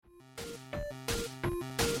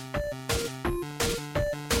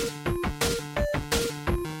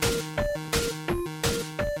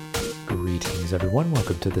Greetings, everyone.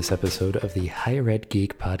 Welcome to this episode of the Higher Ed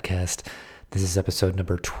Geek Podcast. This is episode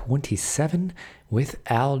number 27 with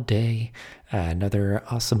Al Day, another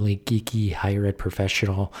awesomely geeky higher ed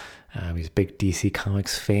professional. He's a big DC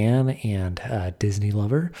Comics fan and Disney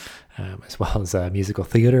lover, as well as musical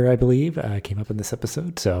theater, I believe, came up in this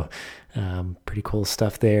episode. So pretty cool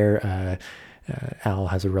stuff there. Al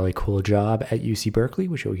has a really cool job at UC Berkeley,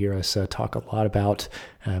 which you'll hear us talk a lot about,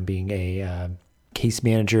 being a case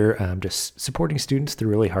manager, just supporting students through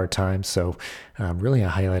really hard times. So really a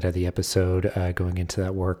highlight of the episode going into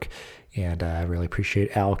that work. And I really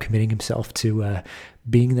appreciate Al committing himself to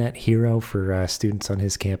being that hero for students on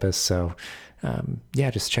his campus. So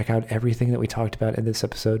just check out everything that we talked about in this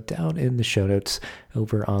episode down in the show notes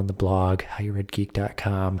over on the blog,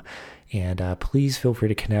 higheredgeek.com. And please feel free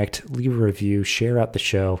to connect, leave a review, share out the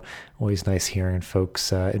show. Always nice hearing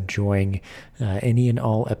folks enjoying any and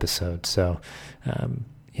all episodes. So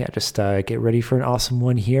just get ready for an awesome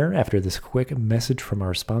one here after this quick message from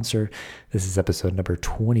our sponsor. This is episode number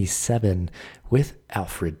 27 with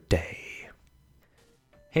Alfred Day.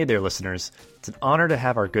 Hey there, listeners. It's an honor to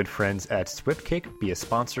have our good friends at SwiftCake be a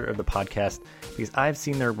sponsor of the podcast because I've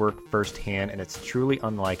seen their work firsthand and it's truly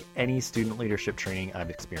unlike any student leadership training I've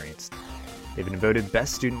experienced. They've been voted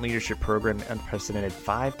Best Student Leadership Program unprecedented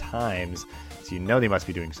 5 times, so you know they must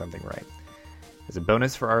be doing something right. As a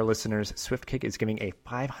bonus for our listeners, SwiftCake is giving a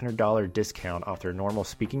 $500 discount off their normal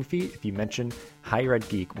speaking fee if you mention Higher Ed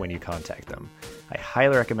Geek when you contact them. I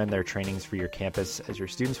highly recommend their trainings for your campus as your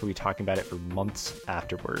students will be talking about it for months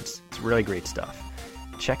afterwards. It's really great stuff.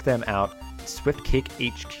 Check them out,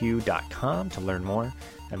 swiftcakehq.com to learn more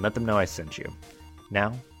and let them know I sent you.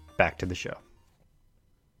 Now, back to the show.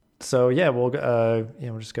 So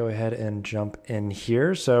we'll just go ahead and jump in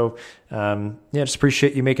here. So just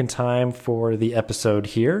appreciate you making time for the episode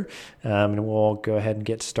here, and we'll go ahead and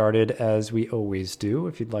get started as we always do.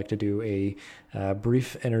 If you'd like to do a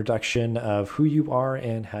brief introduction of who you are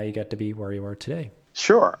and how you got to be where you are today.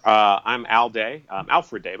 Sure. I'm Al Day,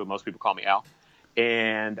 Alfred Day, but most people call me Al,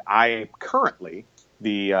 and I am currently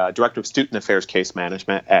the Director of Student Affairs Case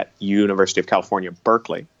Management at University of California,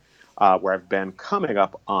 Berkeley. Where I've been coming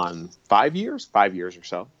up on 5 years or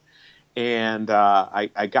so. And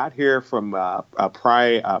I got here from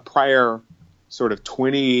prior sort of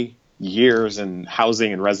 20 years in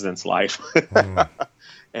housing and residence life.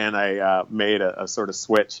 And I made a sort of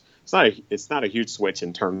switch. It's not a huge switch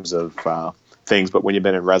in terms of things, but when you've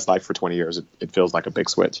been in res life for 20 years, it feels like a big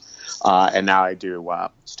switch. And now I do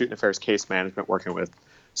student affairs case management, working with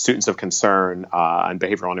students of concern on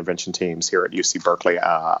behavioral intervention teams here at UC Berkeley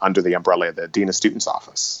under the umbrella of the Dean of Students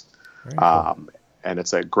Office. Cool. And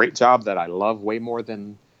it's a great job that I love way more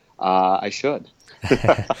than I should.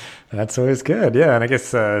 That's always good. Yeah. And I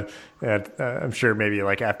guess I'm sure maybe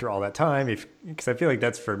like after all that time, because I feel like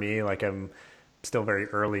that's for me, like I'm still very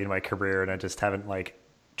early in my career and I just haven't like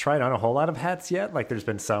tried on a whole lot of hats yet. Like there's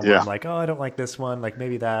been some where I'm like, oh, I don't like this one, like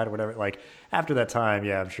maybe that or whatever. Like after that time,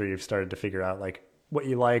 I'm sure you've started to figure out like what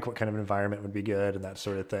you like, what kind of environment would be good and that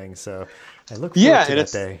sort of thing. So I look forward to that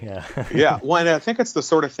day. Yeah. Well, and I think it's the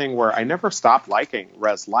sort of thing where I never stopped liking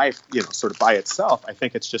res life, sort of by itself. I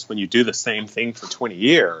think it's just when you do the same thing for 20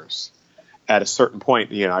 years, at a certain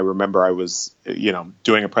point, I remember I was,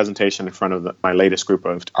 doing a presentation in front of my latest group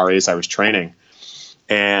of RAs I was training.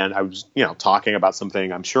 And I was, talking about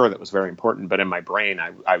something I'm sure that was very important, but in my brain,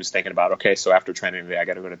 I was thinking about, okay, so after training today, I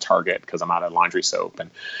got to go to Target because I'm out of laundry soap.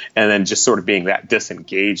 And then just sort of being that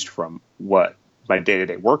disengaged from what my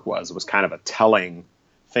day-to-day work was kind of a telling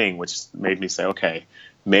thing, which made me say, okay,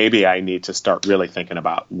 maybe I need to start really thinking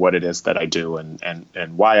about what it is that I do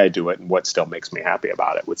and why I do it and what still makes me happy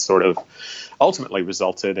about it, which sort of ultimately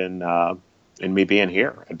resulted in me being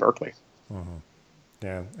here at Berkeley. Mm-hmm.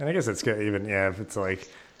 Yeah. And I guess it's good even, if it's like,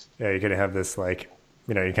 you're going to have this like,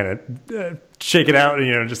 you kind of shake it out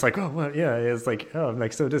and, just like, oh, well, it's like, oh, I'm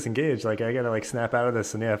like so disengaged. Like I got to like snap out of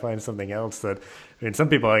this and find something else that, some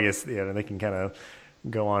people, I guess, they can kind of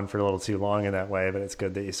go on for a little too long in that way, but it's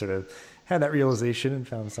good that you sort of had that realization and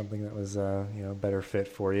found something that was, a better fit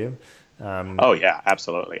for you. Oh yeah,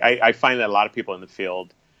 absolutely. I find that a lot of people in the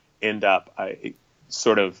field end up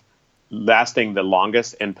sort of lasting the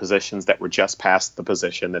longest in positions that were just past the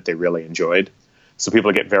position that they really enjoyed. So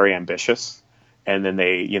people get very ambitious and then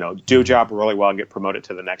they, do a job really well and get promoted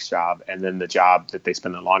to the next job. And then the job that they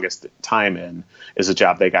spend the longest time in is a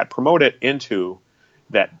job they got promoted into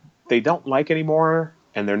that they don't like anymore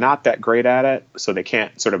and they're not that great at it. So they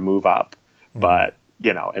can't sort of move up, but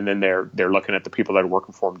and then they're looking at the people that are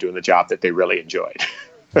working for them doing the job that they really enjoyed.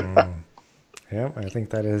 Yeah, I think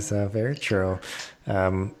that is very true.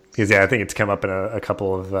 Because I think it's come up in a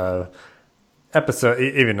couple of episode,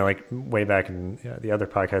 even like way back in the other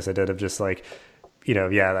podcast I did of just like,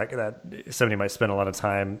 that somebody might spend a lot of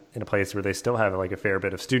time in a place where they still have like a fair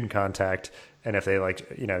bit of student contact. And if they like,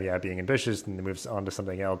 being ambitious and moves on to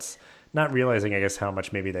something else, not realizing, I guess, how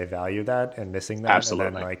much maybe they value that and missing that. Absolutely.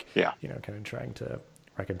 And then like, yeah. Kind of trying to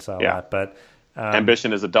reconcile Yeah. that. But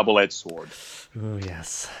ambition is a double-edged sword. Oh,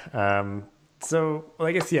 yes. So, well,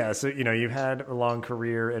 I guess, yeah. So, you had a long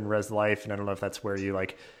career in res life, and I don't know if that's where you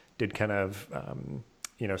like did kind of,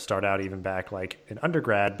 start out even back like in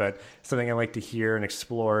undergrad, but something I like to hear and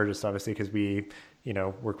explore just obviously because we,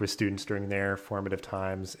 work with students during their formative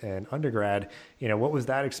times in undergrad, what was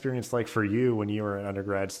that experience like for you when you were an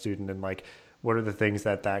undergrad student, and like, what are the things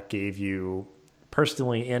that gave you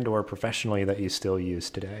personally and or professionally that you still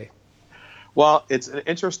use today? Well, it's an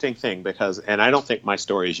interesting thing because, and I don't think my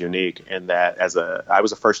story is unique in that I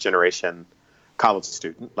was a first generation college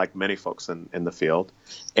student, like many folks in the field.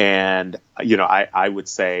 And, I would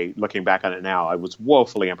say, looking back on it now, I was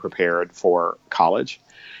woefully unprepared for college.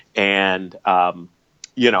 And,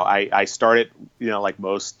 I started, like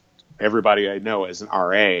most everybody I know as an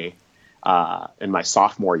RA in my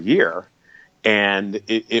sophomore year. And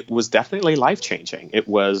it was definitely life-changing. It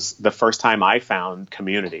was the first time I found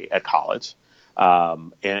community at college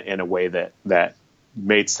in a way that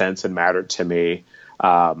made sense and mattered to me.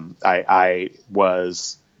 I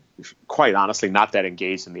was quite honestly not that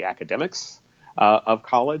engaged in the academics of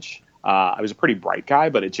college. I was a pretty bright guy,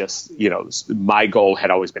 but it just, my goal had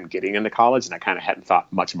always been getting into college, and I kind of hadn't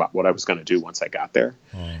thought much about what I was going to do once I got there.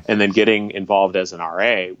 And then getting involved as an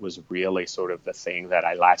RA was really sort of the thing that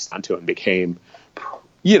I latched onto and became,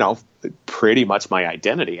 pretty much my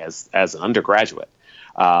identity as an undergraduate.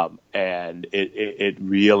 And it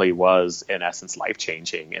really was, in essence,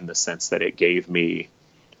 life-changing in the sense that it gave me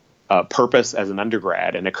a purpose as an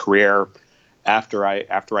undergrad and a career after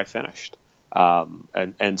I finished.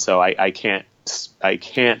 And so I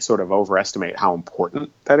can't sort of overestimate how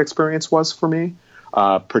important that experience was for me,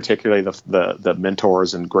 particularly the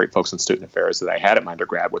mentors and great folks in student affairs that I had at my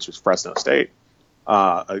undergrad, which was Fresno State.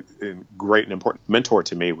 A great and important mentor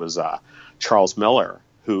to me was Charles Miller,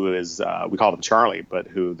 who is, we call him Charlie, but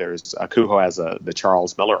who has the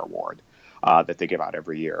Charles Miller Award that they give out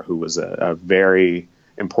every year, who was a very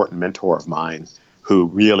important mentor of mine, who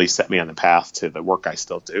really set me on the path to the work I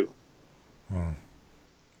still do.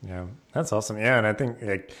 Yeah, that's awesome. Yeah, and I think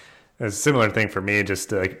like a similar thing for me,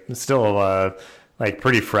 just like still like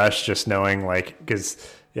pretty fresh, just knowing like because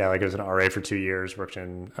I was an RA for 2 years, worked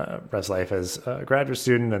in res life as a graduate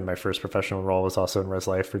student, and my first professional role was also in res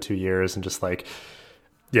life for 2 years, and just like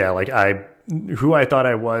who I thought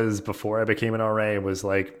I was before I became an RA was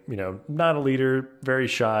like, not a leader, very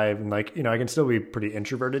shy, and like, I can still be pretty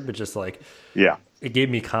introverted, but just like, it gave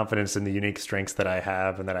me confidence in the unique strengths that I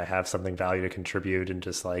have and that I have something value to contribute, and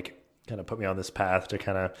just like kind of put me on this path to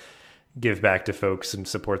kind of give back to folks and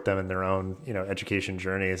support them in their own, education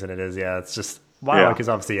journeys. And it is, it's just wow. Because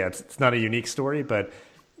obviously, it's not a unique story, but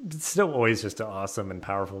it's still always just an awesome and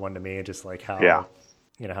powerful one to me. Just like how,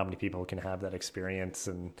 how many people can have that experience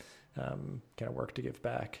and kind of work to give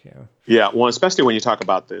back. Yeah. Well, especially when you talk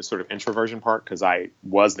about the sort of introversion part, because I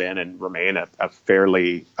was then and remain a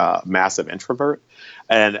fairly massive introvert.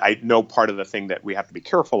 And I know part of the thing that we have to be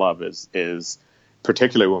careful of is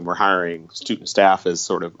particularly when we're hiring student staff is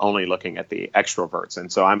sort of only looking at the extroverts.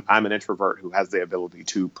 And so I'm an introvert who has the ability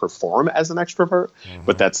to perform as an extrovert,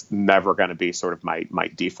 but that's never going to be sort of my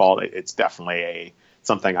default. It's definitely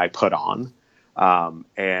something I put on.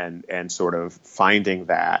 And sort of finding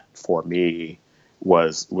that for me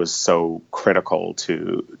was so critical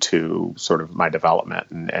to sort of my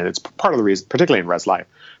development. And it's part of the reason, particularly in res life,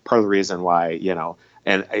 part of the reason why,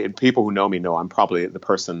 and people who know me know I'm probably the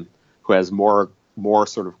person who has more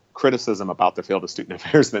sort of criticism about the field of student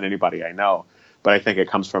affairs than anybody I know. But I think it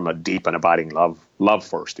comes from a deep and abiding love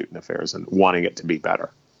for student affairs and wanting it to be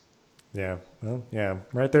better. Yeah. Well, yeah,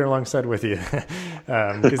 right there alongside with you.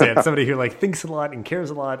 Because it's somebody who like thinks a lot and cares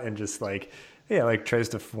a lot and just like, tries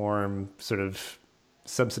to form sort of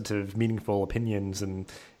substantive, meaningful opinions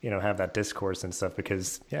and, have that discourse and stuff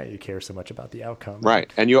because, you care so much about the outcome.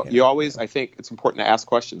 Right. And you always, I think it's important to ask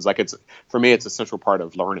questions. Like for me, it's a central part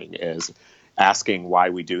of learning is asking why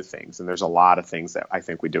we do things. And there's a lot of things that I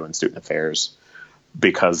think we do in student affairs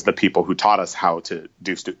because the people who taught us how to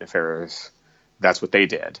do student affairs, that's what they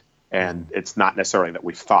did. And it's not necessarily that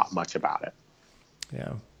we've thought much about it.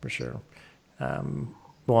 Yeah, for sure.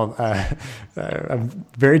 Well, Well, I'm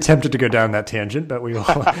very tempted to go down that tangent, but we will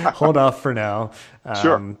hold off for now.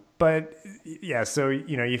 Sure. But yeah, so,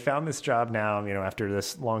 you found this job now, after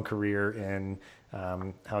this long career in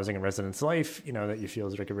housing and residence life, that you feel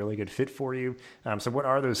is like a really good fit for you. So what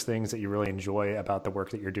are those things that you really enjoy about the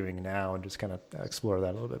work that you're doing now, and just kind of explore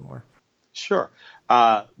that a little bit more? Sure.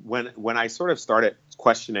 When I sort of started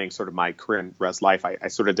questioning sort of my career in res life, I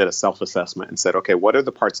sort of did a self-assessment and said, okay, what are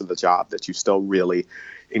the parts of the job that you still really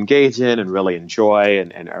engage in and really enjoy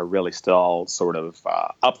and are really still sort of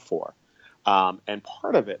up for? And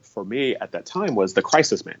part of it for me at that time was the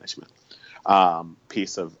crisis management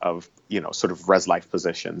piece of sort of res life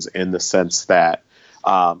positions, in the sense that,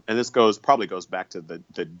 and this probably goes back to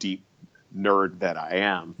the deep nerd that I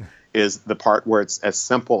am, is the part where it's as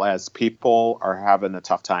simple as people are having a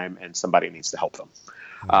tough time and somebody needs to help them.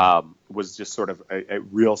 Was just sort of a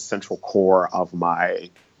real central core of my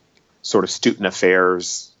sort of student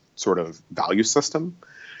affairs sort of value system.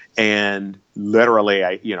 And literally,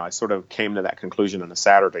 I sort of came to that conclusion on a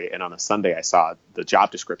Saturday, and on a Sunday, I saw the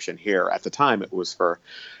job description here. At the time, it was for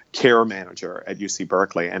care manager at UC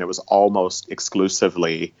Berkeley, and it was almost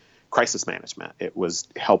exclusively crisis management. It was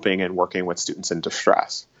helping and working with students in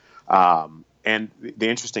distress. And the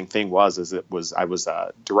interesting thing is I was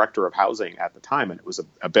a director of housing at the time, and it was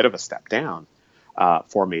a bit of a step down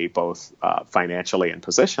for me, both financially and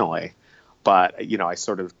positionally. But I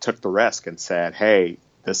sort of took the risk and said, hey,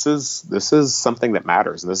 this is something that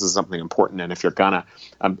matters, and this is something important. And if you're gonna,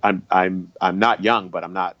 I'm not young, but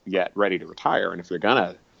I'm not yet ready to retire. And if you're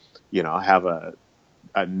gonna, have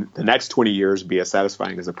the next 20 years be as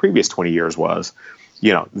satisfying as the previous 20 years was,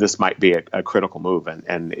 this might be a critical move.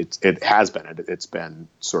 And it has been. It's been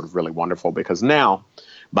sort of really wonderful, because now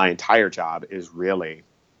my entire job is really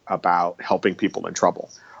about helping people in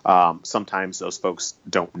trouble. Sometimes those folks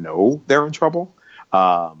don't know they're in trouble,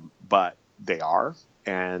 but they are.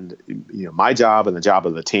 And my job and the job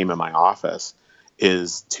of the team in my office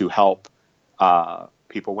is to help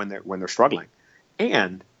people when they're struggling.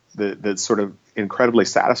 And the sort of incredibly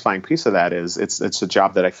satisfying piece of that is it's a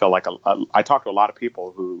job that I feel like I talk to a lot of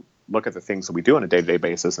people who look at the things that we do on a day-to-day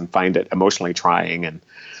basis and find it emotionally trying, and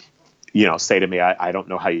say to me, I don't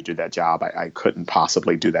know how you do that job. I couldn't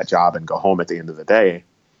possibly do that job and go home at the end of the day.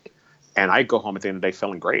 And I go home at the end of the day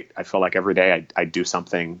feeling great. I feel like every day I do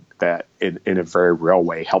something that in a very real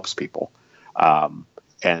way helps people. And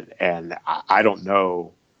I don't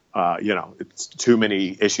know, it's too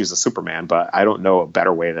many issues of Superman, but I don't know a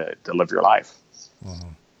better way to live your life.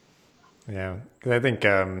 Mm-hmm. Yeah. 'Cause I think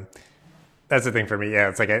that's the thing for me. Yeah.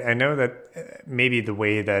 It's like, I know that maybe the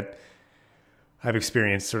way that I've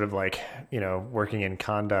experienced sort of like, working in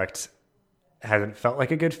conduct hasn't felt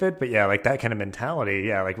like a good fit, but yeah, like that kind of mentality,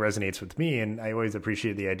 yeah, like resonates with me. And I always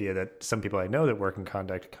appreciate the idea that some people I know that work in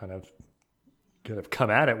conduct kind of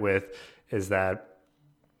come at it with is that,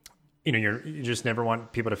 you just never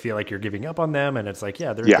want people to feel like you're giving up on them. And it's like,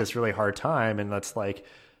 yeah, they're at this really hard time, and let's like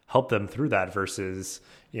help them through that versus,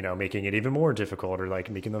 making it even more difficult or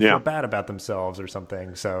like making them feel bad about themselves or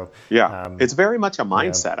something. So it's very much a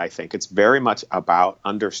mindset. I think it's very much about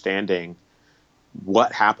understanding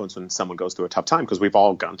what happens when someone goes through a tough time, because we've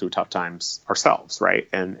all gone through tough times ourselves, right?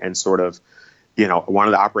 And sort of, one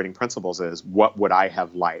of the operating principles is, what would I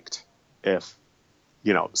have liked if,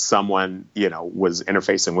 someone, was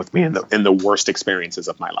interfacing with me in the worst experiences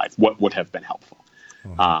of my life? What would have been helpful?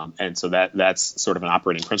 Mm-hmm. And so that's sort of an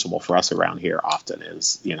operating principle for us around here often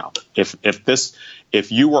is,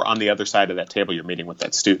 if you were on the other side of that table, you're meeting with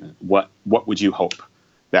that student, what would you hope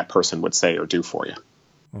that person would say or do for you?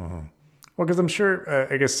 Mm-hmm. Well, because I'm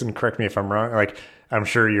sure, I guess, and correct me if I'm wrong, like, I'm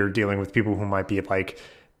sure you're dealing with people who might be like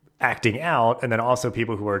acting out, and then also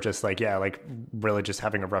people who are just like, like really just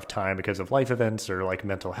having a rough time because of life events or like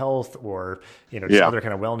mental health or, just other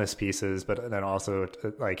kind of wellness pieces. But then also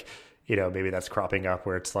like, maybe that's cropping up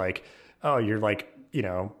where it's like, oh, you're like,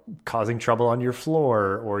 causing trouble on your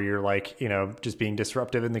floor, or you're like, just being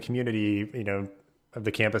disruptive in the community, of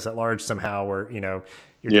the campus at large somehow, or,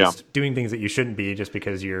 you're just doing things that you shouldn't be just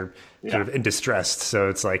because you're sort of in distress. So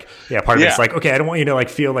it's like, part of it's like, okay, I don't want you to like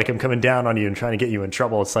feel like I'm coming down on you and trying to get you in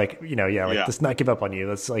trouble. It's like, let's not give up on you.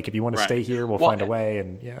 Let's like, if you want to stay here, we'll find a way.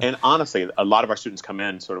 And honestly, a lot of our students come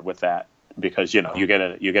in sort of with that, because, you get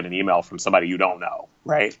an email from somebody you don't know,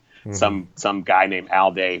 right? Mm-hmm. Some guy named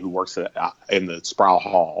Al Day who works in the Sproul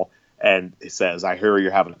Hall, and it says, I hear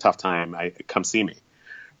you're having a tough time. Come see me.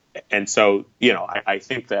 And so, I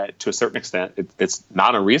think that to a certain extent, it's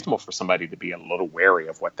not unreasonable for somebody to be a little wary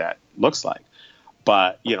of what that looks like.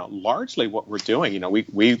 But, largely what we're doing,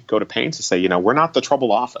 we go to pains to say, we're not the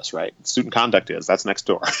trouble office, right? Student conduct that's next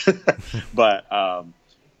door. But,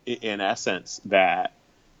 in essence, that,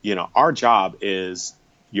 our job is,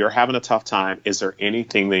 you're having a tough time. Is there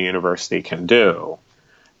anything the university can do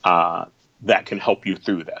that can help you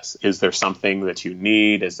through this? Is there something that you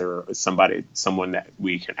need? Is there someone that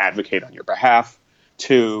we can advocate on your behalf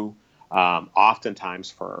to?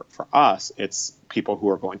 Oftentimes for us, it's people who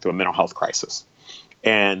are going through a mental health crisis.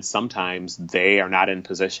 And sometimes they are not in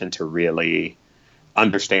position to really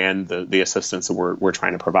understand the assistance that we're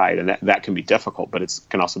trying to provide. And that can be difficult, but it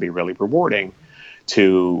can also be really rewarding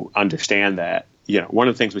to understand that, one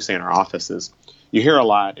of the things we say in our office is, you hear a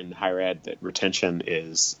lot in higher ed that retention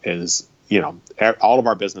is all of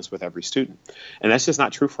our business with every student. And that's just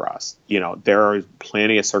not true for us. There are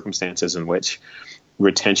plenty of circumstances in which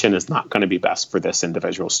retention is not going to be best for this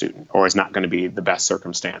individual student, or is not going to be the best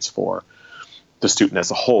circumstance for the student as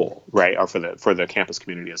a whole, right? Or for the campus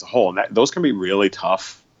community as a whole. And those can be really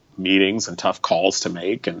tough meetings and tough calls to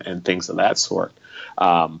make and things of that sort.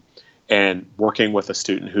 And working with a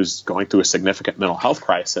student who's going through a significant mental health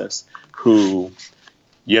crisis, who,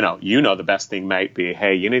 the best thing might be,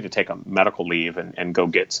 hey, you need to take a medical leave and go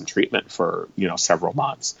get some treatment for, several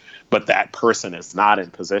months. But that person is not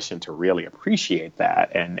in position to really appreciate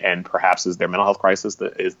that. And perhaps is their mental health crisis,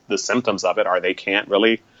 the symptoms of it are they can't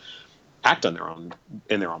really act in their own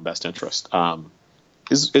best interest,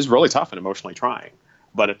 is really tough and emotionally trying.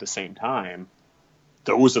 But at the same time,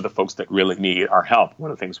 those are the folks that really need our help. One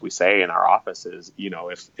of the things we say in our office is,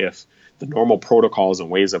 if the normal protocols and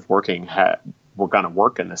ways of working were going to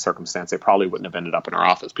work in this circumstance, they probably wouldn't have ended up in our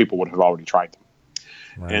office. People would have already tried them.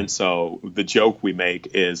 Right. And so the joke we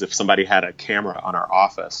make is, if somebody had a camera on our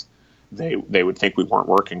office, they would think we weren't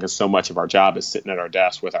working, because so much of our job is sitting at our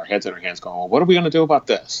desk with our heads in our hands going, well, what are we going to do about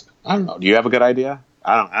this? I don't know. Do you have a good idea?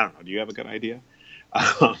 I don't know. Do you have a good idea?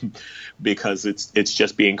 Because it's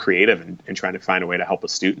just being creative and trying to find a way to help a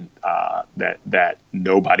student that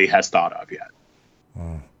nobody has thought of yet.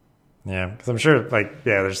 Yeah, because I'm sure,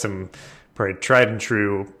 there's some probably tried and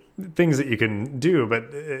true things that you can do, but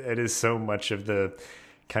it is so much of the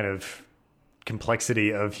kind of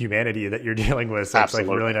complexity of humanity that you're dealing with. So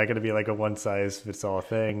Absolutely. It's really not going to be a one size fits all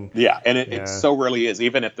thing. Yeah, and it so rarely is,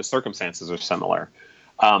 even if the circumstances are similar.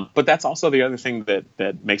 But that's also the other thing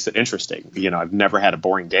that makes it interesting. I've never had a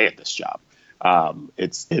boring day at this job.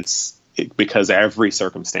 It's because every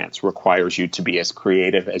circumstance requires you to be as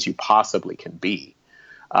creative as you possibly can be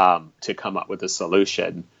to come up with a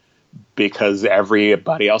solution, because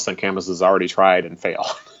everybody else on campus has already tried and failed.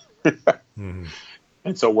 Mm-hmm.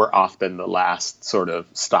 And so we're often the last sort of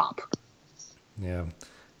stop. Yeah.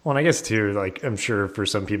 Well, and I guess too, I'm sure for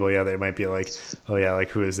some people, they might be oh yeah,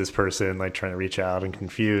 who is this person, trying to reach out and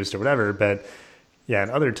confused or whatever. But yeah, and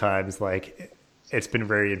other times, it's been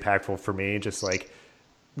very impactful for me, just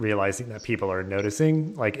realizing that people are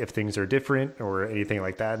noticing, if things are different or anything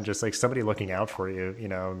like that. And just somebody looking out for you,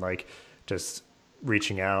 and just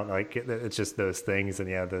reaching out, it's just those things. And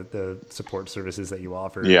yeah, the support services that you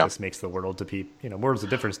offer just makes the world to people, worlds of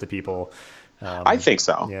difference to people. I think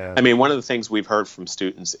so. Yeah. I mean, one of the things we've heard from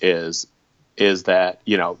students is that,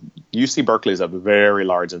 UC Berkeley is a very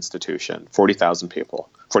large institution, 40,000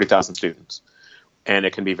 students, and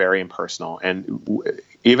it can be very impersonal. And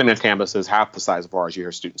even in campuses half the size of ours, you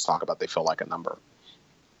hear students talk about they feel like a number.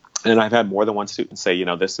 And I've had more than one student say,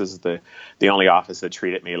 this is the only office that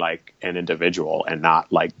treated me like an individual and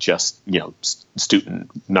not just,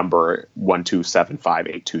 student number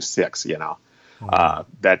 1275826,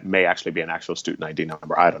 that may actually be an actual student ID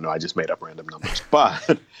number. I don't know. I just made up random numbers.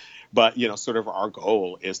 But sort of our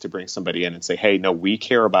goal is to bring somebody in and say, hey, no, we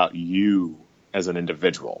care about you as an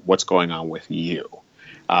individual. What's going on with you?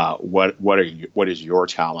 What is your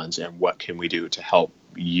challenge, and what can we do to help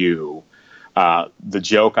you? The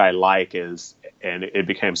joke I like is, and it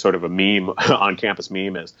became sort of a meme on campus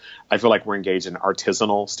meme, is I feel like we're engaged in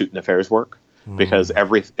artisanal student affairs work, because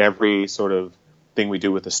every sort of thing we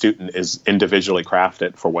do with the student is individually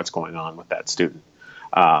crafted for what's going on with that student.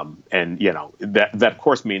 And that of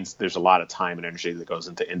course means there's a lot of time and energy that goes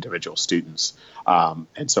into individual students.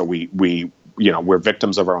 And so we're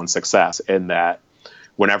victims of our own success, in that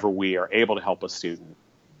whenever we are able to help a student,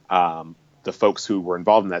 the folks who were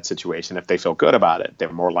involved in that situation, if they feel good about it,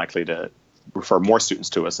 they're more likely to refer more students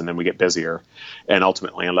to us, and then we get busier. And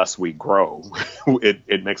ultimately, unless we grow,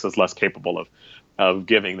 it makes us less capable of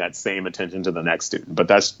giving that same attention to the next student.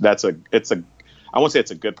 But I won't say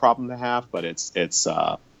it's a good problem to have, but it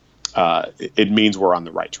means we're on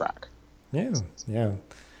the right track. Yeah. Yeah.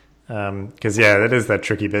 Cause that is that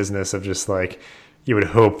tricky business of just you would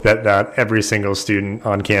hope that not every single student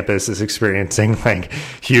on campus is experiencing like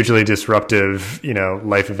hugely disruptive,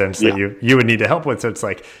 life events that Yeah. you would need to help with. So it's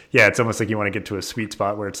like, yeah, it's almost like you want to get to a sweet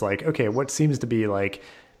spot where it's like, okay, what seems to be like,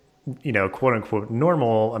 quote unquote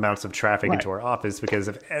normal amounts of traffic Right. into our office, because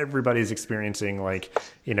if everybody's experiencing like,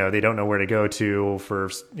 they don't know where to go to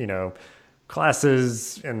for,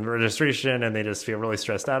 classes and registration, and they just feel really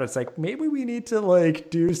stressed out. It's like, maybe we need to like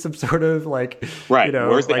do some sort of like, Right.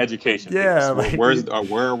 Where's the like, education yeah, piece? like,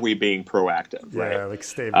 Where are we being proactive? yeah, Right. like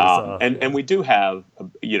stave this off. And we do have,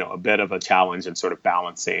 a bit of a challenge in sort of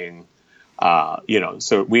balancing,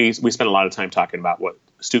 so we spend a lot of time talking about what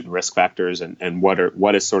student risk factors and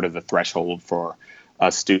what is sort of the threshold for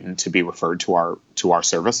a student to be referred to our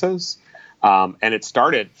services. And it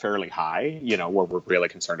started fairly high, where we're really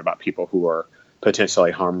concerned about people who are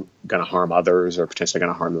potentially going to harm others or potentially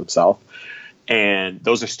going to harm themselves. And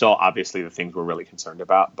those are still obviously the things we're really concerned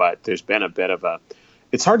about. But there's been a bit of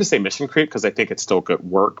it's hard to say mission creep because I think it's still good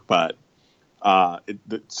work, but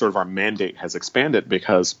sort of our mandate has expanded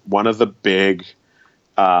because one of the big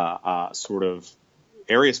sort of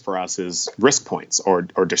areas for us is risk points or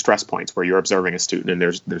distress points, where you're observing a student and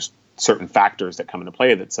there's certain factors that come into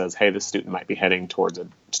play that says, hey, this student might be heading towards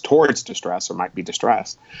distress or might be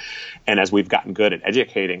distressed. And as we've gotten good at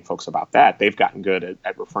educating folks about that, they've gotten good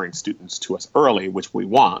at referring students to us early, which we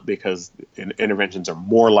want because interventions are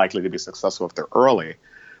more likely to be successful if they're early.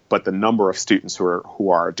 But the number of students who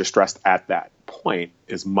are distressed at that point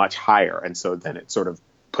is much higher. And so then it sort of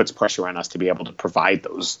puts pressure on us to be able to provide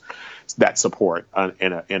that support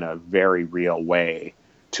in a very real way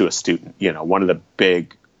to a student. One of the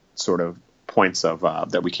big sort of points of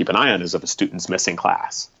that we keep an eye on is if a student's missing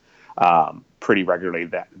class pretty regularly,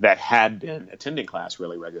 that had been attending class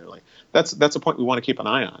really regularly. That's a point we want to keep an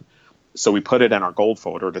eye on. So we put it in our gold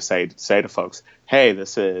folder to say to folks, hey,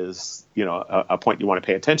 this is a point you want to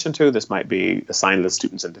pay attention to. This might be a sign of the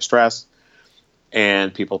students in distress.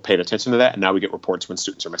 And people paid attention to that. And now we get reports when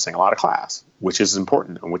students are missing a lot of class, which is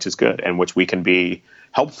important and which is good and which we can be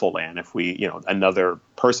helpful in if we, another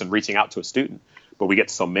person reaching out to a student. But we get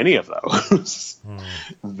so many of those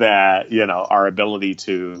that, our ability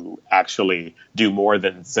to actually do more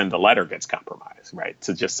than send a letter gets compromised, right?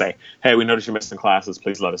 To just say, hey, we noticed you're missing classes.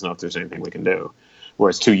 Please let us know if there's anything we can do.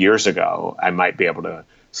 Whereas 2 years ago, I might be able to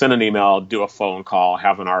send an email, do a phone call,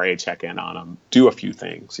 have an RA check in on them, do a few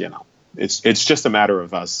things, It's just a matter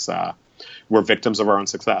of us. We're victims of our own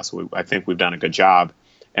success. I think we've done a good job.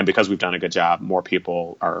 And because we've done a good job, more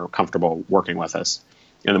people are comfortable working with us.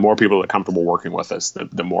 And the more people that are comfortable working with us,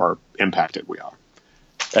 the more impacted we are.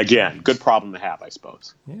 Again, good problem to have, I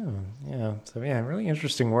suppose. Yeah. So yeah, really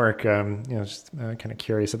interesting work. Just kind of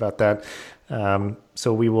curious about that.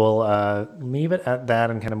 So we will leave it at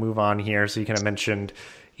that and kind of move on here. So you kind of mentioned,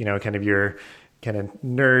 kind of your kind of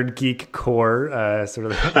nerd geek core, sort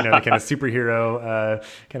of, the kind of superhero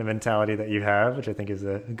kind of mentality that you have, which I think is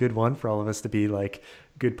a good one for all of us to be like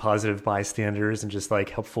good, positive bystanders and just like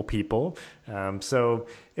helpful people. So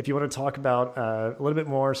if you want to talk about a little bit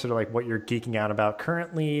more sort of like what you're geeking out about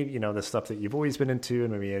currently, the stuff that you've always been into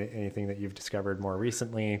and maybe anything that you've discovered more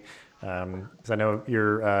recently. Because I know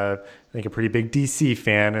you're, I think, a pretty big DC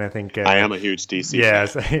fan, and I think I am a huge DC fan. Yeah,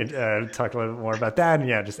 so talk a little bit more about that,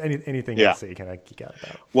 and just anything else that you kind of geek out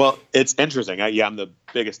about. Well, it's interesting. I'm the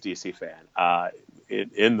biggest DC fan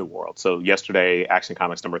in the world. So yesterday, Action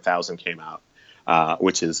Comics number 1,000 came out,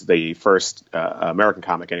 which is the first American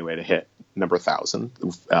comic anyway to hit number 1,000.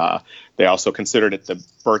 They also considered it the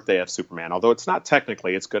birthday of Superman, although it's not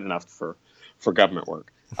technically. It's good enough for government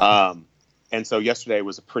work. And so yesterday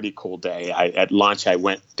was a pretty cool day. At lunch, I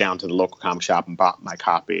went down to the local comic shop and bought my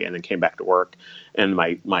copy, and then came back to work. And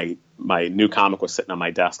my new comic was sitting on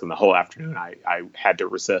my desk, and the whole afternoon I had to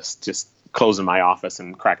resist just closing my office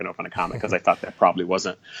and cracking open a comic because I thought that probably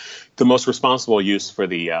wasn't the most responsible use for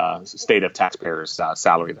the state of taxpayers'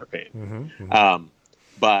 salary they're paying.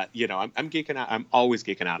 But I'm geeking out. I'm always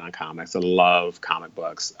geeking out on comics. I love comic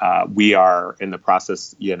books. We are in the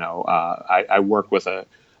process. I work with a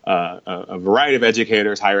variety of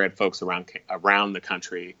educators, higher ed folks around the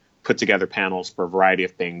country, put together panels for a variety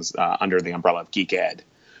of things under the umbrella of Geek Ed.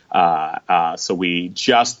 So we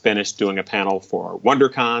just finished doing a panel for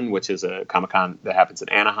WonderCon, which is a Comic-Con that happens in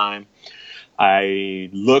Anaheim.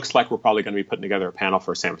 Looks like we're probably going to be putting together a panel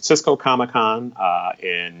for San Francisco Comic-Con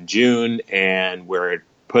in June, and we're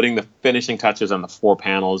putting the finishing touches on the 4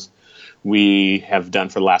 panels we have done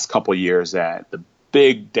for the last couple of years at the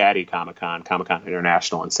Big Daddy Comic-Con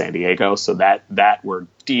International in San Diego. So that we're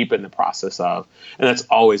deep in the process of, and that's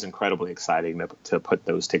always incredibly exciting to put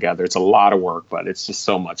those together. It's a lot of work, but it's just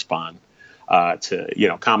so much fun.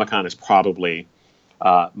 Comic-Con is probably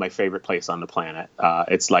my favorite place on the planet.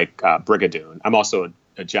 It's like Brigadoon. I'm also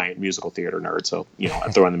a giant musical theater nerd, so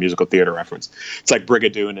I throw in the musical theater reference. It's like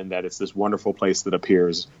Brigadoon in that it's this wonderful place that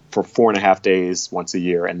appears for 4.5 days once a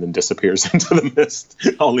year and then disappears into the mist,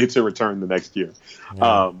 only to return the next year.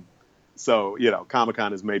 Yeah. So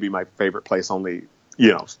Comic-Con is maybe my favorite place, only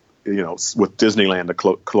with Disneyland a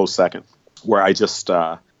close second. Where I just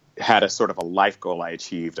had a sort of a life goal I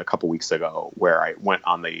achieved a couple weeks ago, where I went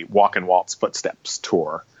on the Walk and Walt's Footsteps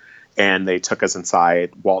tour. And they took us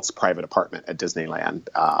inside Walt's private apartment at Disneyland,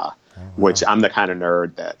 which I'm the kind of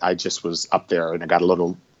nerd that I just was up there and I got a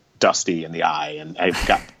little dusty in the eye and I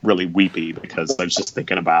got really weepy because I was just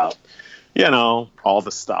thinking about, all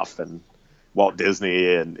the stuff and Walt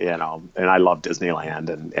Disney and I love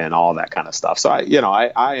Disneyland and all that kind of stuff. So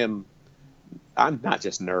I'm not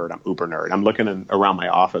just nerd, I'm uber nerd. I'm looking around my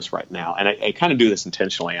office right now and I kind of do this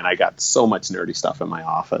intentionally, and I got so much nerdy stuff in my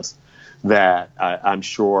office that I'm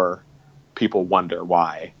sure people wonder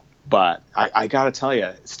why. But I got to tell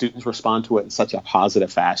you, students respond to it in such a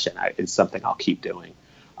positive fashion. It's something I'll keep doing,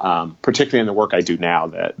 particularly in the work I do now.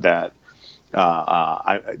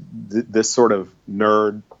 This sort of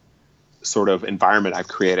nerd sort of environment I've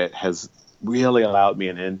created has really allowed me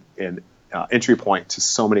an entry point to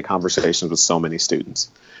so many conversations with so many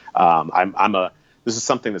students. This is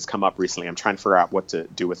something that's come up recently. I'm trying to figure out what to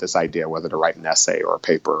do with this idea, whether to write an essay or a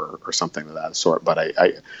paper or something of that sort. But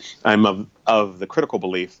I'm of the critical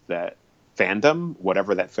belief that fandom,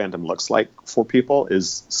 whatever that fandom looks like for people,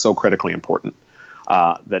 is so critically important.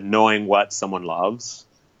 That knowing what someone loves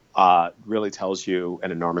really tells you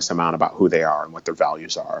an enormous amount about who they are and what their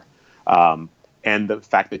values are. And the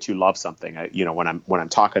fact that you love something, when I'm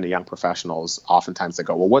talking to young professionals, oftentimes they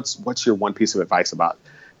go, well, what's your one piece of advice about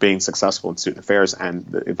being successful in student affairs? And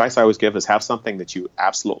the advice I always give is have something that you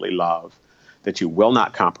absolutely love, that you will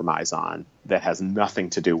not compromise on, that has nothing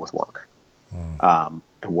to do with work,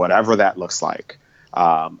 whatever that looks like.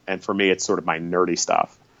 And for me, it's sort of my nerdy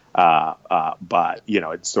stuff. But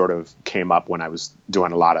it sort of came up when I was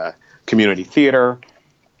doing a lot of community theater,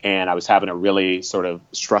 and I was having a really sort of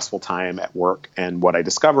stressful time at work. And what I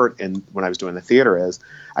discovered when I was doing the theater is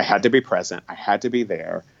I had to be present. I had to be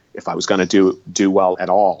there if I was going to do well at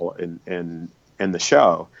all in the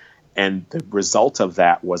show. And the result of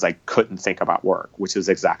that was I couldn't think about work, which is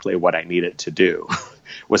exactly what I needed to do,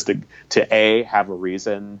 was to A, have a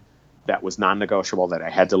reason that was non-negotiable that I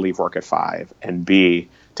had to leave work at 5, and B,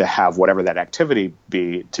 to have whatever that activity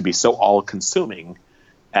be to be so all-consuming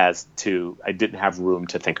as to I didn't have room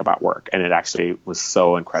to think about work. And it actually was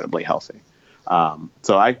so incredibly healthy.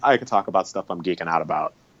 So I could talk about stuff I'm geeking out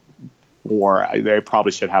about, or I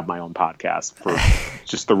probably should have my own podcast for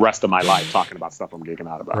just the rest of my life talking about stuff I'm geeking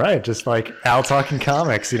out about. Right. Just like Al talking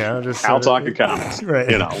comics, just Al talking comics, right.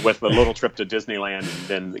 With a little trip to Disneyland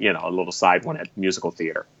and then, a little side one at musical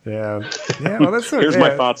theater. Yeah. Yeah. Well, that's Here's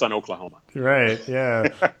my thoughts on Oklahoma. Right. Yeah.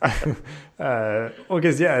 Well,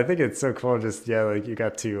 because, I think it's so cool. Just, like you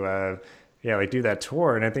got to, do that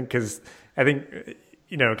tour. And I think, kind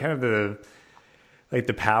of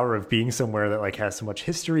the power of being somewhere that like has so much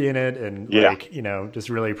history in it, and just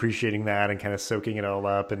really appreciating that and kind of soaking it all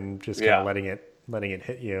up and just kind of letting it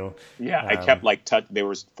hit you. Yeah. I kept there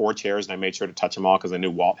was 4 chairs and I made sure to touch them all because I knew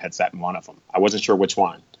Walt had sat in one of them. I wasn't sure which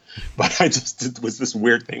one, but it was this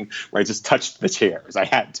weird thing where I just touched the chairs. I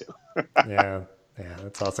had to. Yeah. Yeah.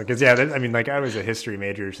 That's awesome. Cause I was a history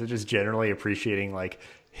major. So just generally appreciating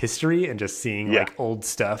history and just seeing old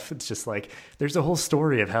stuff. It's just there's a whole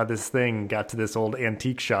story of how this thing got to this old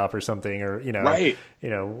antique shop or something, or right.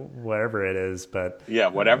 Whatever it is. But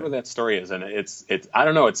whatever that story is, and it's I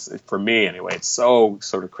don't know, it's for me anyway, it's so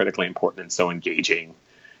sort of critically important and so engaging,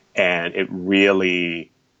 and it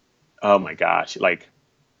really, oh my gosh, like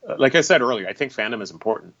I said earlier, I think fandom is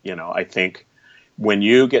important. I think when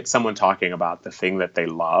you get someone talking about the thing that they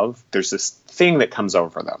love, there's this thing that comes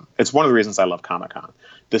over them. It's one of the reasons I love Comic-Con.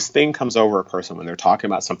 This thing comes over a person when they're talking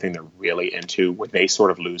about something they're really into, where they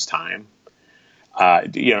sort of lose time.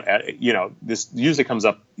 This usually comes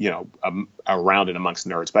up, around and amongst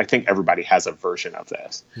nerds, but I think everybody has a version of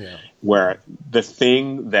this, where the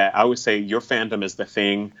thing that I always say, your fandom is the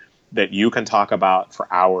thing that you can talk about for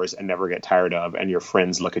hours and never get tired of, and your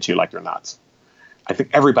friends look at you like you're nuts. I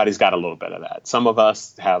think everybody's got a little bit of that. Some of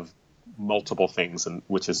us have multiple things, and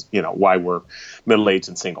which is, why we're middle-aged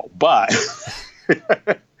and single. But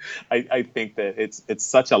I think that it's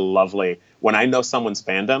such a lovely, when I know someone's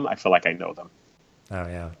fandom, I feel like I know them. Oh,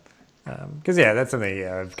 yeah. Because, that's something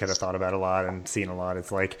I've kind of thought about a lot and seen a lot.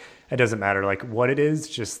 It's it doesn't matter what it is,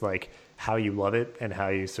 just how you love it and how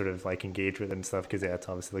you sort of like engage with it and stuff. Because yeah, it's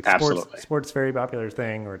obviously like Absolutely. sports very popular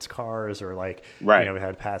thing, or it's cars, or like Right. you know, we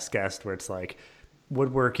had past guests where it's like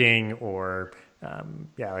woodworking or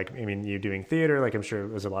yeah, like I mean, you doing theater, like I'm sure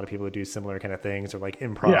there's a lot of people who do similar kind of things, or like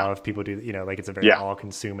improv. Yeah. People do, you know, like it's a very Yeah.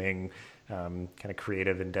 all-consuming kind of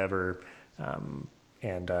creative endeavor.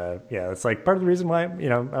 And yeah, it's like part of the reason why, you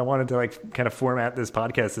know, I wanted to like kind of format this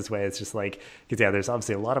podcast this way. It's just like, because yeah, there's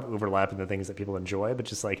obviously a lot of overlap in the things that people enjoy, but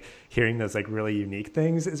just like hearing those like really unique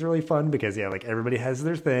things is really fun because yeah, like everybody has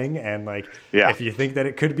their thing. And like, Yeah. if you think that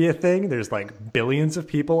it could be a thing, there's like billions of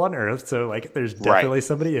people on earth. So like, there's definitely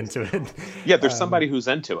somebody into it. Yeah. There's somebody who's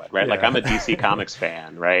into it, right? Yeah. Like I'm a DC Comics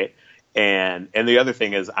fan, right? And the other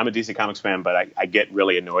thing is I'm a DC Comics fan, but I get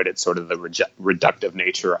really annoyed at sort of the reductive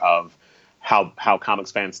nature of how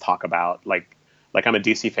comics fans talk about like I'm a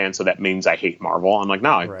DC fan, so that means I hate Marvel. I'm like, no,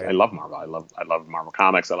 I love Marvel. I love Marvel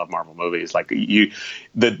comics. I love Marvel movies. Like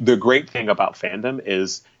the great thing about fandom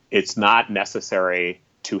is it's not necessary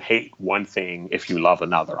to hate one thing if you love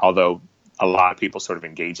another. Although a lot of people sort of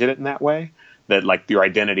engage in it in that way, that like your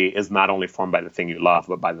identity is not only formed by the thing you love,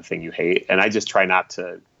 but by the thing you hate. And I just try not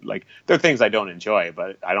to, like, there are things I don't enjoy,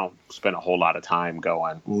 but I don't spend a whole lot of time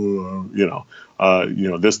going,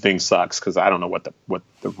 this thing sucks. Cause I don't know what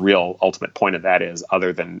the real ultimate point of that is,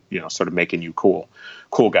 other than, you know, sort of making you cool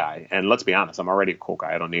guy. And let's be honest, I'm already a cool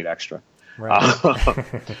guy. I don't need extra. Right.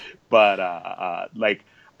 But like,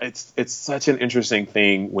 it's such an interesting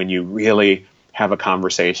thing when you really have a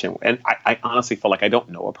conversation. And I honestly feel like I don't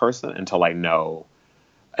know a person until I know,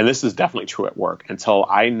 and this is definitely true at work, until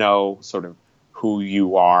I know sort of who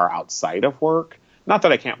you are outside of work. Not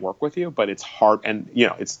that I can't work with you, but it's hard. And, you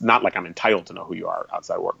know, it's not like I'm entitled to know who you are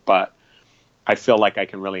outside of work, but I feel like I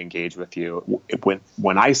can really engage with you.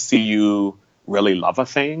 When I see you really love a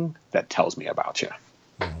thing, that tells me about you.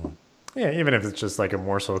 Mm-hmm. Yeah, even if it's just like a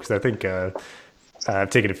morsel, because I think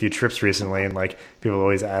I've taken a few trips recently, and like people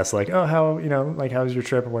always ask like, oh, how, you know, like how's your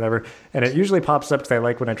trip or whatever, and it usually pops up because I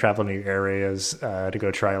like when I travel to new areas to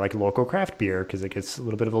go try like local craft beer, because it gets a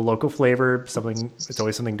little bit of a local flavor, it's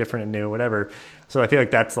always something different and new, whatever. So I feel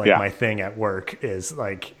like that's like my thing at work is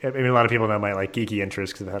like, I mean, a lot of people know my like geeky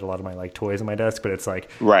interests because I've had a lot of my like toys on my desk, but it's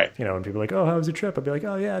like, right, you know, when people are like, oh, how was your trip? I'll be like,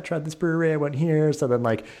 oh yeah, I tried this brewery, I went here. So then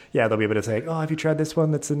like, yeah, they'll be able to say, oh, have you tried this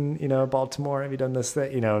one that's in, you know, Baltimore? Have you done this,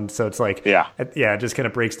 that, you know? And so it's like, it just kind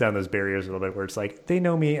of breaks down those barriers a little bit, where it's like they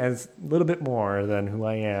know me as a little bit more than who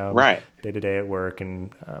I am day to day at work.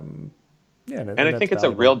 And and I think it's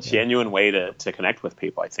a real genuine way to connect with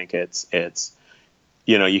people. I think it's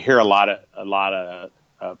you know, you hear a lot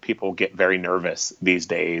of people get very nervous these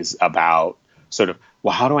days about sort of,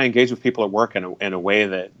 well, how do I engage with people at work in a way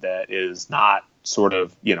that is not sort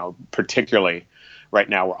of, you know, particularly right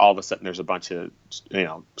now, where all of a sudden there's a bunch of, you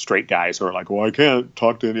know, straight guys who are like, well, I can't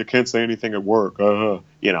talk to you, can't say anything at work,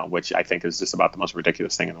 you know, which I think is just about the most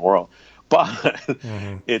ridiculous thing in the world. But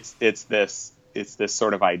it's this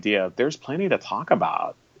sort of idea of there's plenty to talk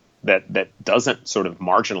about that doesn't sort of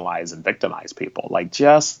marginalize and victimize people. Like,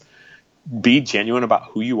 just be genuine about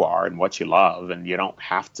who you are and what you love, and you don't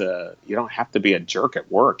have to be a jerk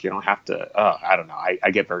at work. You don't have to. I don't know.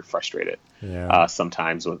 I get very frustrated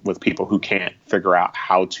sometimes with people who can't figure out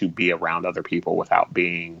how to be around other people without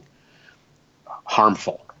being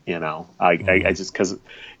harmful. You know, I just, because,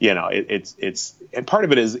 you know, it's and part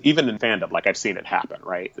of it is even in fandom, like I've seen it happen,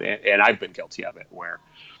 right? And I've been guilty of it, where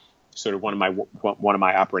sort of one of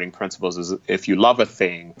my operating principles is, if you love a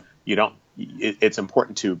thing, it's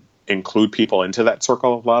important to include people into that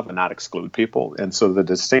circle of love and not exclude people. And so the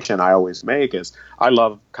distinction I always make is, I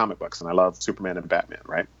love comic books and I love Superman and Batman,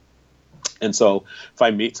 right? And so if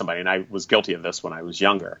I meet somebody, and I was guilty of this when I was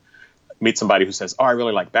younger, meet somebody who says, oh, I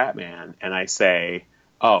really like Batman, and I say,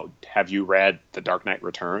 oh, have you read The Dark Knight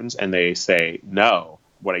Returns? And they say no.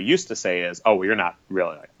 What I used to say is, oh, well, you're not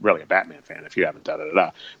really a Batman fan if you haven't done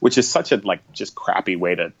it, which is such a like just crappy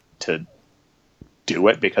way to do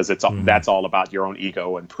it, because that's all about your own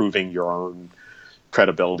ego and proving your own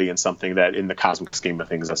credibility in something that in the cosmic scheme of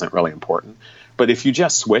things isn't really important. But if you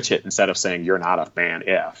just switch it, instead of saying you're not a fan,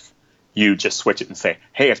 if you just switch it and say,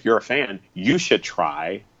 hey, if you're a fan, you should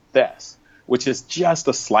try this, which is just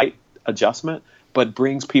a slight adjustment, but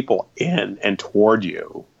brings people in and toward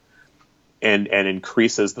you, and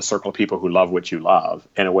increases the circle of people who love what you love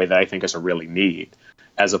in a way that I think is a really neat,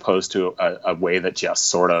 as opposed to a way that just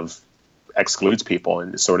sort of excludes people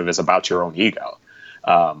and sort of is about your own ego.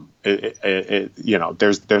 You know,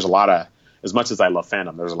 there's a lot of, as much as I love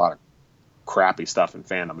fandom, there's a lot of crappy stuff in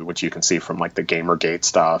fandom, which you can see from like the Gamergate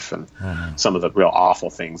stuff and some of the real awful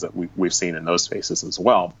things that we've seen in those spaces as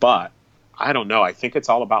well. But I don't know. I think it's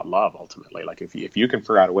all about love ultimately. Like if you can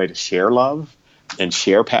figure out a way to share love and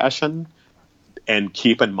share passion and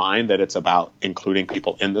keep in mind that it's about including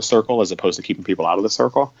people in the circle as opposed to keeping people out of the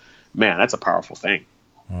circle, man, that's a powerful thing.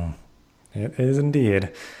 It is indeed.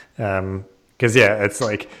 Because it's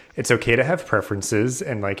like, it's okay to have preferences,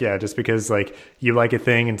 and like, just because like you like a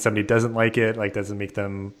thing and somebody doesn't like it, like doesn't make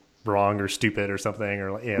them wrong or stupid or something,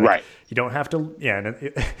 or like, Right. you don't have to,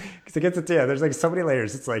 because it gets it. There's like so many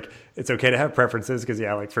layers. It's like, it's okay to have preferences because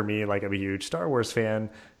like for me, like I'm a huge Star Wars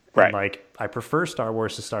fan. Right. And like I prefer Star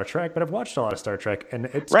Wars to Star Trek, but I've watched a lot of Star Trek and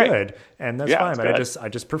it's Right. good, and that's Yeah, fine. it's But good. I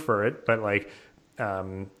just prefer it. But like,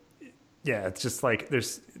 it's just like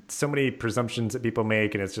there's so many presumptions that people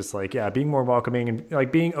make, and it's just like, being more welcoming and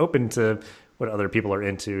like being open to what other people are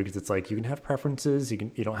into, because it's like you can have preferences, you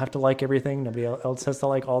don't have to like everything. Nobody else has to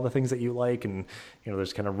like all the things that you like, and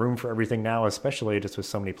there's kind of room for everything now, especially just with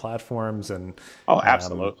so many platforms. And Oh,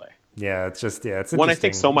 absolutely. it's just it's When I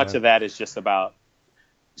think so interesting, much of that is just about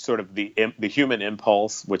sort of the human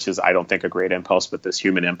impulse, which is, I don't think, a great impulse, but this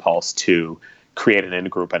human impulse to create an in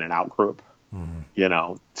group and an out group.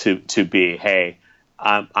 To be, hey,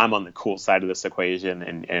 I'm on the cool side of this equation,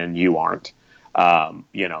 and you aren't.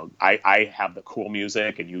 I have the cool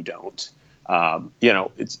music and you don't.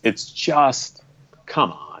 It's just,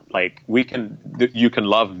 come on. Like you can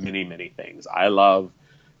love many, many things. I love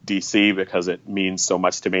DC because it means so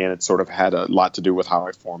much to me, and it sort of had a lot to do with how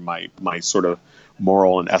I formed my sort of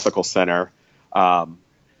moral and ethical center.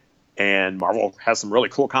 And Marvel has some really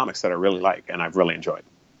cool comics that I really like and I've really enjoyed.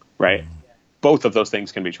 Right. Both of those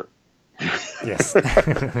things can be true. Yes.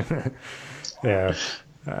 Yeah.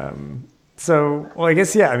 So, well, I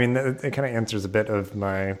guess, I mean, it kind of answers a bit of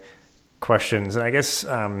my questions. And I guess,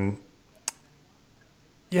 I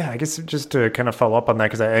guess just to kind of follow up on that,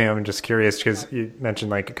 because I am just curious, because you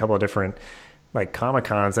mentioned like a couple of different like Comic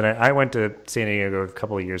Cons, and I went to San Diego a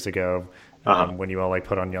couple of years ago when you all like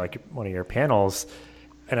put on like one of your panels.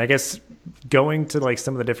 And I guess going to like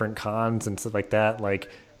some of the different cons and stuff like that, like,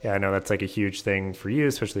 I know that's like a huge thing for you,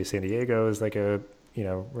 especially San Diego is like a,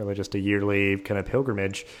 really just a yearly kind of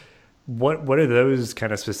pilgrimage. What do those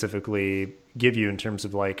kind of specifically give you in terms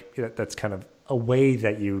of like, that's kind of a way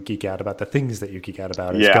that you geek out about the things that you geek out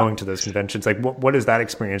about is going to those conventions. Like what is that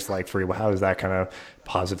experience like for you? How has that kind of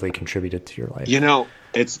positively contributed to your life?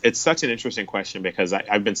 It's such an interesting question, because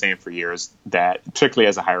I've been saying for years that, particularly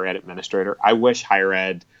as a higher ed administrator, I wish higher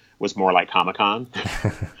ed was more like Comic-Con.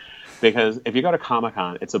 Because if you go to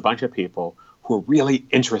Comic-Con, it's a bunch of people who are really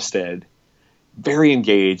interested, very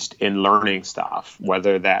engaged in learning stuff,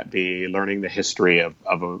 whether that be learning the history of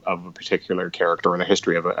a particular character or the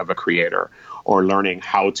history of a creator, or learning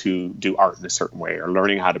how to do art in a certain way, or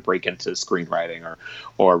learning how to break into screenwriting,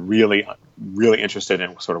 or really, really interested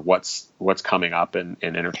in sort of what's coming up in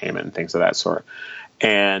entertainment and things of that sort.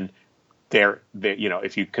 And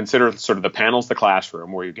if you consider sort of the panels, the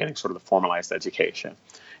classroom, where you're getting sort of the formalized education,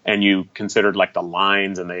 and you considered like the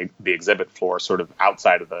lines and the exhibit floor sort of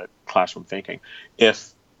outside of the classroom thinking, if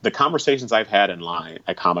the conversations I've had in line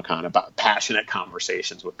at Comic-Con, about passionate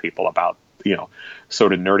conversations with people about,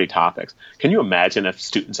 sort of nerdy topics, can you imagine if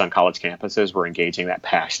students on college campuses were engaging that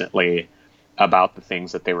passionately about the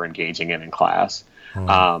things that they were engaging in class?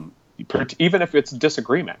 Even if it's a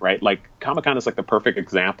disagreement, right? Like Comic-Con is like the perfect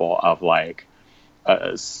example of like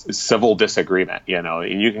a civil disagreement, and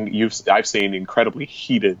I've seen incredibly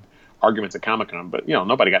heated arguments at Comic-Con, but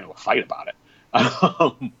nobody got into a fight about it.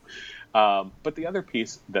 But the other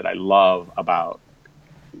piece that I love about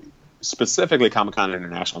specifically Comic-Con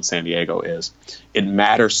International in San Diego is it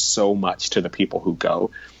matters so much to the people who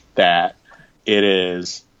go, that it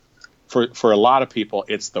is for a lot of people,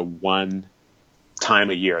 it's the one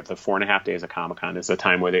time a year, the 4.5 days of Comic-Con is a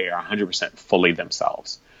time where they are 100% fully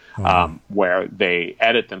themselves. Where they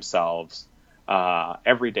edit themselves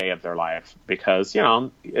every day of their life, because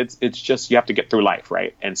it's just, you have to get through life,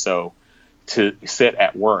 right? And so to sit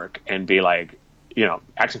at work and be like,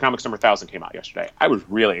 Action Comics number 1000 came out yesterday. I was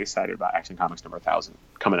really excited about Action Comics number 1000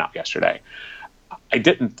 coming out yesterday. I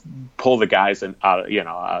didn't pull the guys and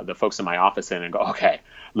the folks in my office in and go, okay,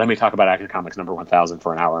 let me talk about Action Comics number 1000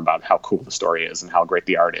 for an hour about how cool the story is and how great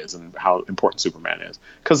the art is and how important Superman is,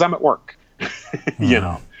 because I'm at work.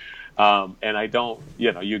 And I don't,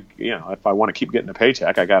 if I want to keep getting a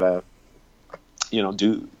paycheck, I gotta,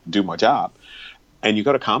 do my job. And you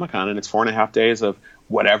go to Comic-Con and it's 4.5 days of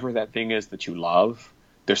whatever that thing is that you love.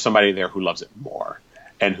 There's somebody there who loves it more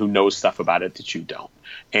and who knows stuff about it that you don't.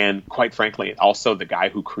 And quite frankly, also the guy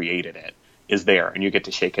who created it is there, and you get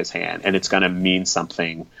to shake his hand, and it's going to mean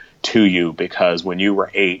something to you because when you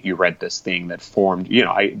were 8, you read this thing that formed.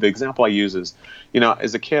 The example I use is,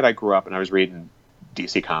 as a kid, I grew up and I was reading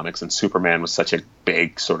DC Comics, and Superman was such a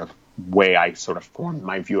big sort of way I sort of formed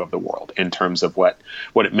my view of the world in terms of what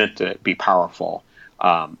it meant to be powerful.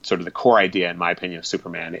 Sort of the core idea, in my opinion, of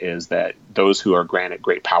Superman is that those who are granted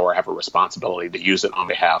great power have a responsibility to use it on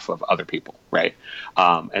behalf of other people, right?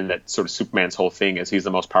 And that sort of Superman's whole thing is he's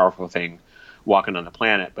the most powerful thing walking on the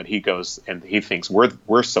planet, but he goes and he thinks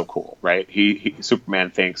we're so cool, right?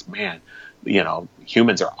 Superman thinks, man,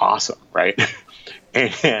 humans are awesome, right?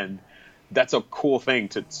 And that's a cool thing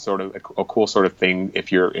to sort of a cool sort of thing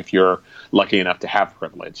if you're lucky enough to have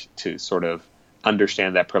privilege to sort of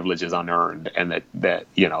understand that privilege is unearned and that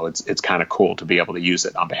it's kind of cool to be able to use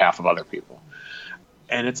it on behalf of other people.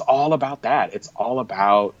 And it's all about that. It's all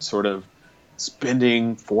about sort of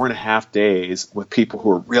spending 4.5 days with people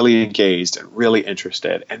who are really engaged and really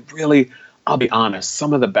interested and really, I'll be honest,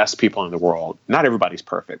 some of the best people in the world. Not everybody's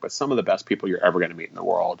perfect, but some of the best people you're ever going to meet in the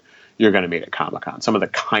world, you're going to meet at Comic-Con. Some of the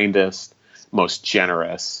kindest, most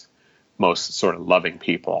generous, most sort of loving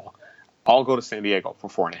people all go to San Diego for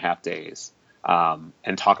 4.5 days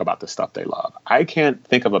and talk about the stuff they love. I can't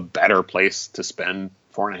think of a better place to spend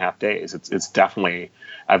 4.5 days. It's definitely,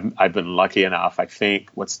 I've been lucky enough. I think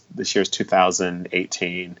this year's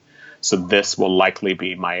 2018. So this will likely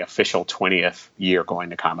be my official 20th year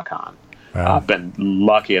going to Comic-Con. Wow. I've been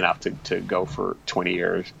lucky enough to go for 20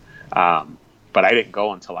 years. But I didn't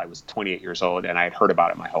go until I was 28 years old, and I had heard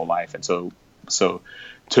about it my whole life. And so to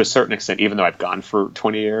a certain extent, even though I've gone for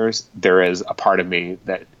 20 years, there is a part of me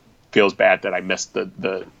that feels bad that I missed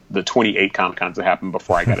the 28 Comic-Cons that happened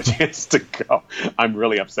before I got a chance to go. I'm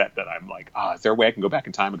really upset that I'm like, is there a way I can go back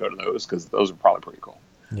in time and go to those? Because those are probably pretty cool.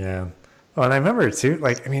 Yeah. Well, and I remember too,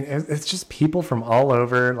 it's just people from all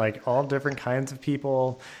over, like all different kinds of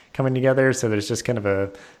people coming together. So there's just kind of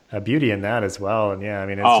a beauty in that as well. And yeah,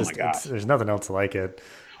 there's nothing else like it.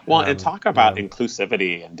 Well, and talk about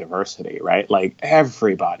inclusivity and diversity, right? Like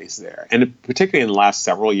everybody's there. And particularly in the last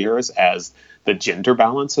several years as the gender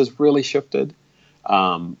balance has really shifted.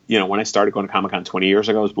 When I started going to Comic-Con 20 years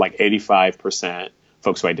ago, it was like 85%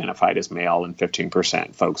 folks who identified as male and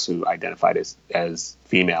 15% folks who identified as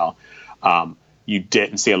female. You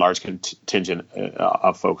didn't see a large contingent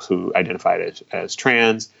of folks who identified as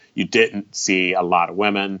trans. You didn't see a lot of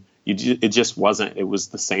women. It just wasn't. It was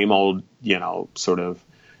the same old, sort of.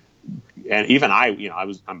 And even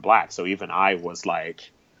I'm black, so even I was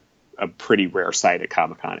like a pretty rare sight at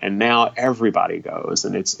Comic-Con. And now everybody goes,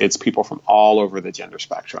 and it's people from all over the gender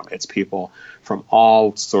spectrum. It's people from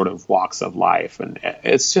all sort of walks of life, and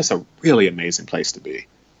it's just a really amazing place to be.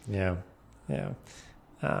 Yeah, yeah.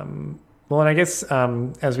 Well, and I guess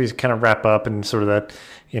as we kind of wrap up and sort of that,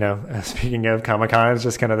 speaking of Comic-Con, it's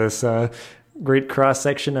just kind of this great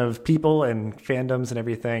cross-section of people and fandoms and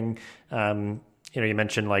everything. You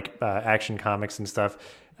mentioned like Action Comics and stuff.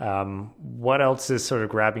 What else is sort of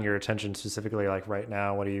grabbing your attention specifically, like right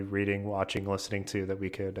now? What are you reading, watching, listening to that we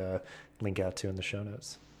could link out to in the show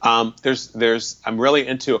notes? I'm really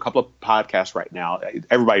into a couple of podcasts right now.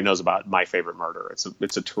 Everybody knows about My Favorite Murder.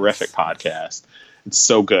 It's a terrific podcast. It's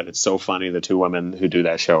so good. It's so funny. The two women who do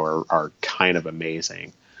that show are kind of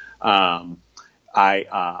amazing. Black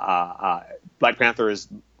Panther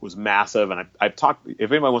was massive, and I've talked.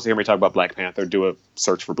 If anybody wants to hear me talk about Black Panther, do a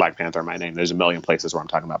search for Black Panther in my name. There's a million places where I'm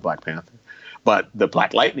talking about Black Panther. But the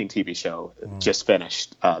Black Lightning TV show just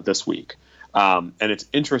finished this week. And it's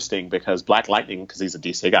interesting because Black Lightning, because he's a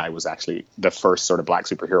DC guy, was actually the first sort of black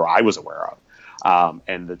superhero I was aware of.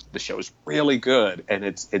 And the show is really good. And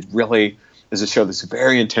it really is a show that's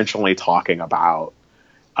very intentionally talking about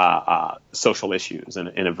social issues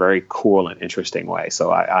in a very cool and interesting way.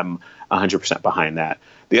 So I'm 100% behind that.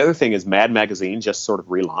 The other thing is Mad Magazine just sort of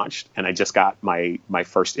relaunched, and I just got my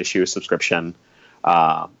first issue subscription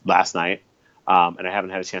last night. And I haven't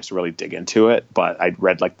had a chance to really dig into it, but I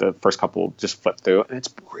read like the first couple, just flipped through, and it's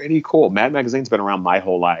pretty cool. Mad Magazine's been around my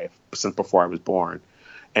whole life, since before I was born.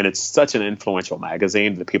 And it's such an influential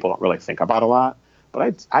magazine that people don't really think about a lot.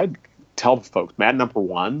 But I'd tell folks, Mad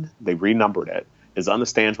 #1, they renumbered it, is on the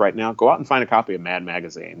stands right now. Go out and find a copy of Mad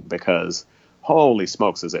Magazine, because holy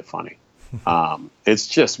smokes, is it funny. It's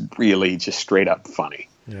just really just straight up funny.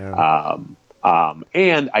 Yeah.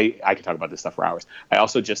 And I could talk about this stuff for hours. I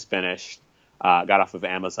also just finished, got off of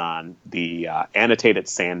Amazon, the annotated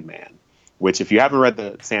Sandman, which if you haven't read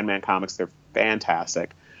the Sandman comics, they're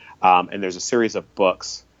fantastic. And there's a series of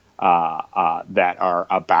books that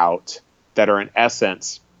are in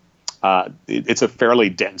essence, it's a fairly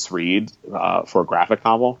dense read for a graphic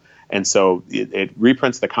novel. And so it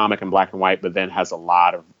reprints the comic in black and white, but then has a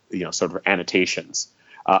lot of, sort of annotations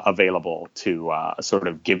available to sort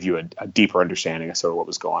of give you a deeper understanding of sort of what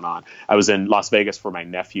was going on. I was in Las Vegas for my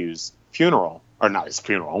nephew's funeral, or not his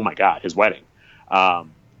funeral, oh my God, his wedding.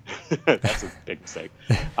 That's a big mistake.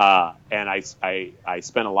 And I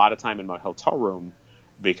spent a lot of time in my hotel room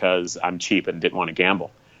because I'm cheap and didn't want to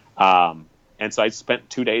gamble. And so I spent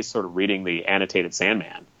 2 days sort of reading the annotated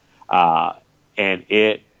Sandman. And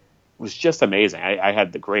it was just amazing. I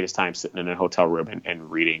had the greatest time sitting in a hotel room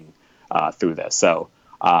and reading through this. So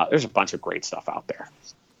there's a bunch of great stuff out there.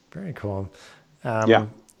 Very cool. Yeah.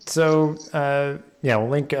 So we'll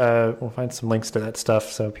link. We'll find some links to that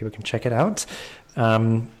stuff so people can check it out.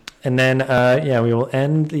 And then we will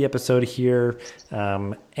end the episode here.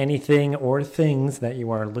 Anything or things that you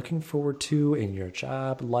are looking forward to in your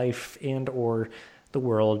job, life, and or the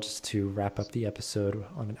world, just to wrap up the episode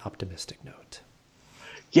on an optimistic note.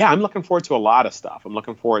 Yeah, I'm looking forward to a lot of stuff. I'm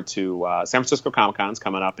looking forward to San Francisco Comic-Con's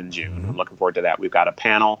coming up in June. I'm looking forward to that. We've got a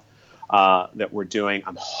panel that we're doing.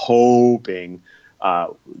 I'm hoping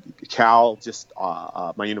Cal,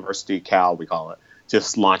 my university, Cal, we call it,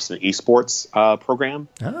 just launched an esports program.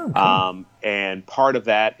 Oh, cool. And part of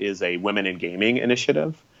that is a Women in Gaming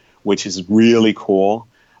initiative, which is really cool.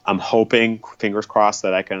 I'm hoping, fingers crossed,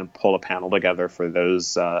 that I can pull a panel together for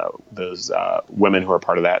those women who are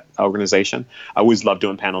part of that organization. I always love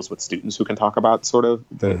doing panels with students who can talk about sort of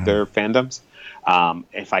their fandoms.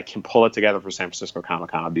 If I can pull it together for San Francisco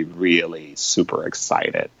Comic-Con, I'll be really super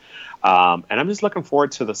excited. And I'm just looking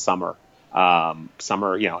forward to the summer.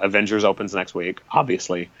 Avengers opens next week,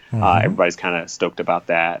 obviously. Everybody's kind of stoked about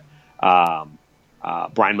that.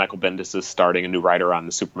 Brian Michael Bendis is starting a new writer on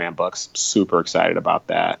the Superman books. Super excited about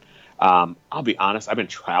that. I'll be honest, I've been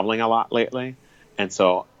traveling a lot lately, and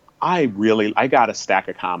so I got a stack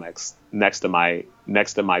of comics next to my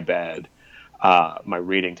bed, my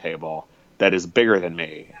reading table, that is bigger than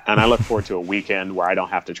me. And I look forward to a weekend where I don't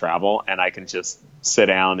have to travel and I can just sit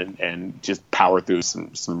down and just power through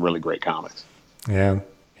some really great comics. Yeah,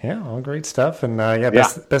 all great stuff. And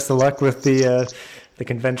best of luck with the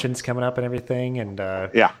conventions coming up and everything. And I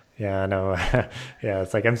know.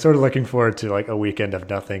 It's like I'm sort of looking forward to like a weekend of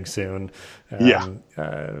nothing soon.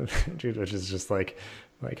 Which is just like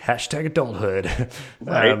hashtag adulthood.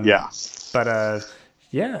 Right. But I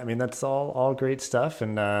mean, that's all great stuff.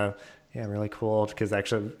 And really cool, because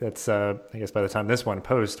actually that's I guess by the time this one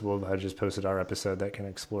posts, I just posted our episode that kind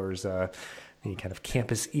of explores the kind of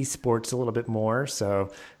campus esports a little bit more.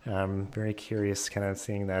 So very curious kind of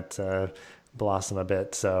seeing that blossom a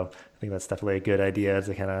bit. So I think that's definitely a good idea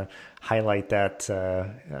to kind of highlight that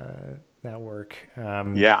work.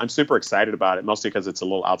 I'm super excited about it, mostly because it's a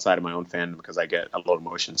little outside of my own fandom, because I get a little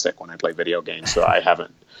motion sick when I play video games. So I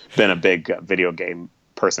haven't been a big video game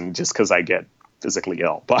person just because I get physically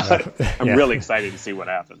ill, but I'm really excited to see what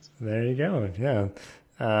happens. There you go. Yeah.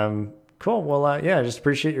 Cool. Well, just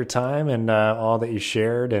appreciate your time and all that you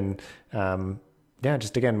shared. And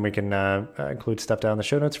just again, we can include stuff down in the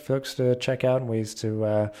show notes for folks to check out and ways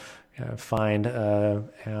to find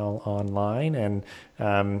Al online. And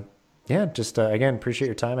again, appreciate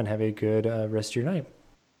your time and have a good rest of your night.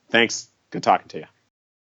 Thanks. Good talking to you.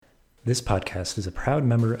 This podcast is a proud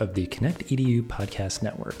member of the Connect EDU Podcast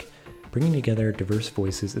Network, bringing together diverse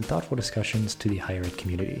voices and thoughtful discussions to the higher ed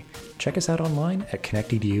community. Check us out online at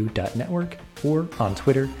connectedu.network or on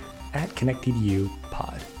Twitter at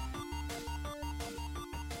connectedupod.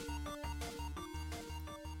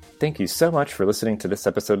 Thank you so much for listening to this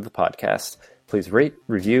episode of the podcast. Please rate,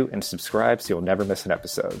 review, and subscribe so you'll never miss an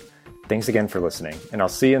episode. Thanks again for listening, and I'll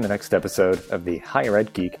see you in the next episode of the Higher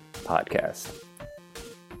Ed Geek Podcast.